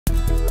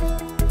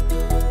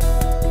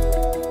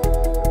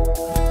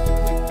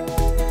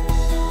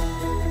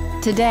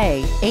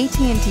Today,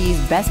 AT&T's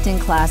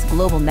best-in-class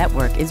global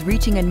network is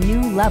reaching a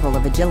new level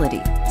of agility,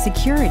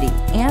 security,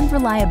 and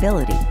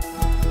reliability.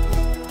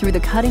 Through the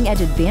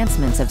cutting-edge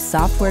advancements of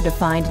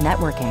software-defined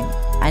networking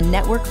and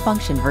network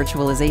function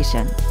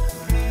virtualization,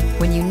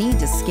 when you need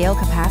to scale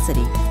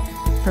capacity,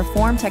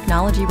 perform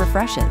technology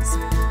refreshes,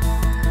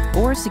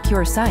 or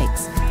secure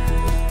sites,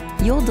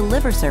 you'll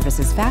deliver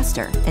services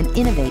faster and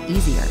innovate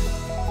easier.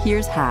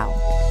 Here's how.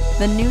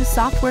 The new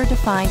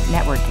software-defined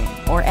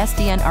networking, or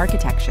SDN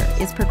architecture,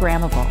 is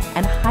programmable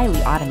and highly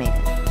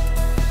automated.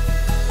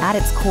 At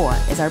its core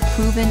is our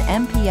proven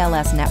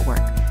MPLS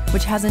network,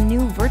 which has a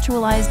new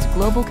virtualized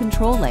global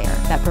control layer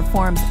that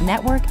performs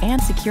network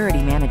and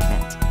security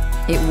management.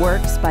 It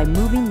works by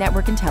moving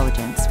network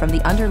intelligence from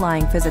the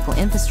underlying physical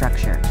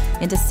infrastructure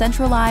into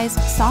centralized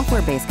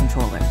software-based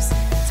controllers,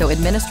 so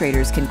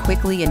administrators can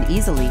quickly and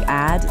easily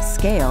add,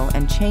 scale,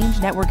 and change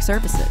network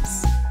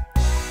services.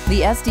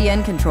 The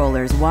SDN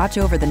controllers watch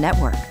over the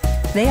network.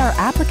 They are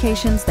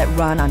applications that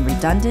run on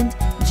redundant,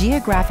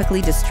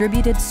 geographically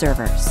distributed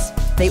servers.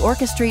 They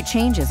orchestrate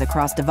changes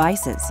across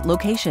devices,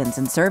 locations,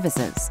 and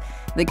services.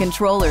 The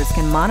controllers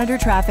can monitor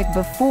traffic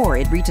before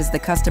it reaches the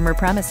customer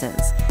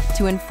premises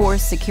to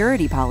enforce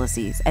security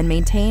policies and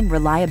maintain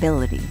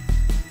reliability.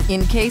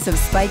 In case of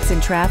spikes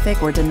in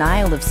traffic or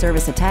denial of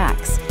service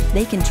attacks,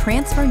 they can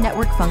transfer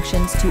network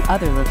functions to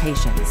other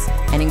locations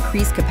and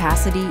increase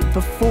capacity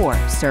before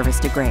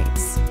service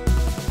degrades.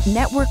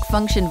 Network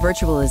Function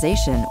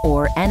Virtualization,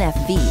 or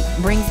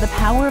NFV, brings the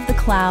power of the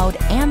cloud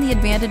and the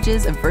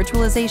advantages of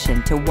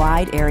virtualization to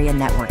wide area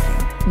networking.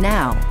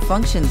 Now,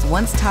 functions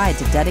once tied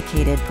to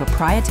dedicated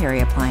proprietary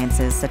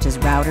appliances such as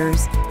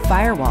routers,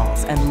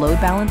 firewalls, and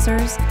load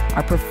balancers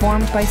are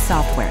performed by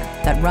software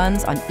that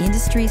runs on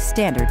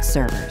industry-standard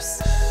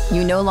servers.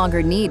 You no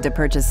longer need to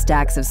purchase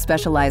stacks of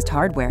specialized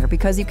hardware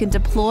because you can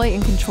deploy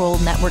and control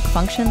network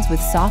functions with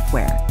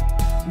software.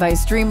 By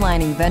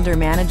streamlining vendor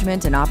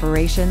management and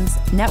operations,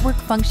 network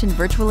function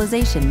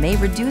virtualization may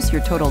reduce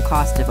your total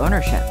cost of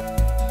ownership.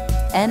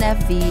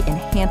 NFV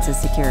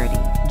enhances security,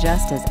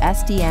 just as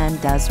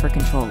SDN does for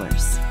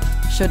controllers.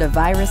 Should a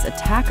virus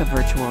attack a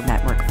virtual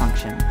network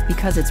function,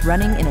 because it's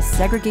running in a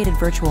segregated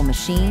virtual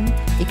machine,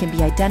 it can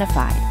be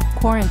identified,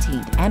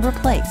 quarantined, and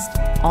replaced,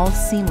 all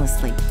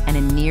seamlessly and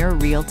in near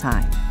real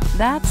time.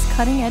 That's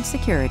cutting-edge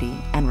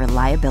security and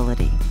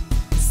reliability.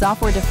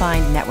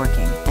 Software-defined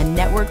networking and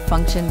network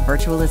function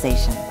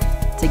virtualization.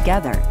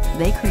 Together,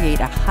 they create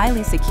a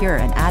highly secure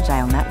and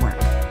agile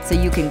network, so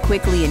you can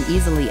quickly and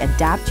easily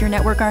adapt your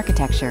network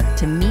architecture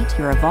to meet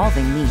your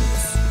evolving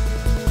needs.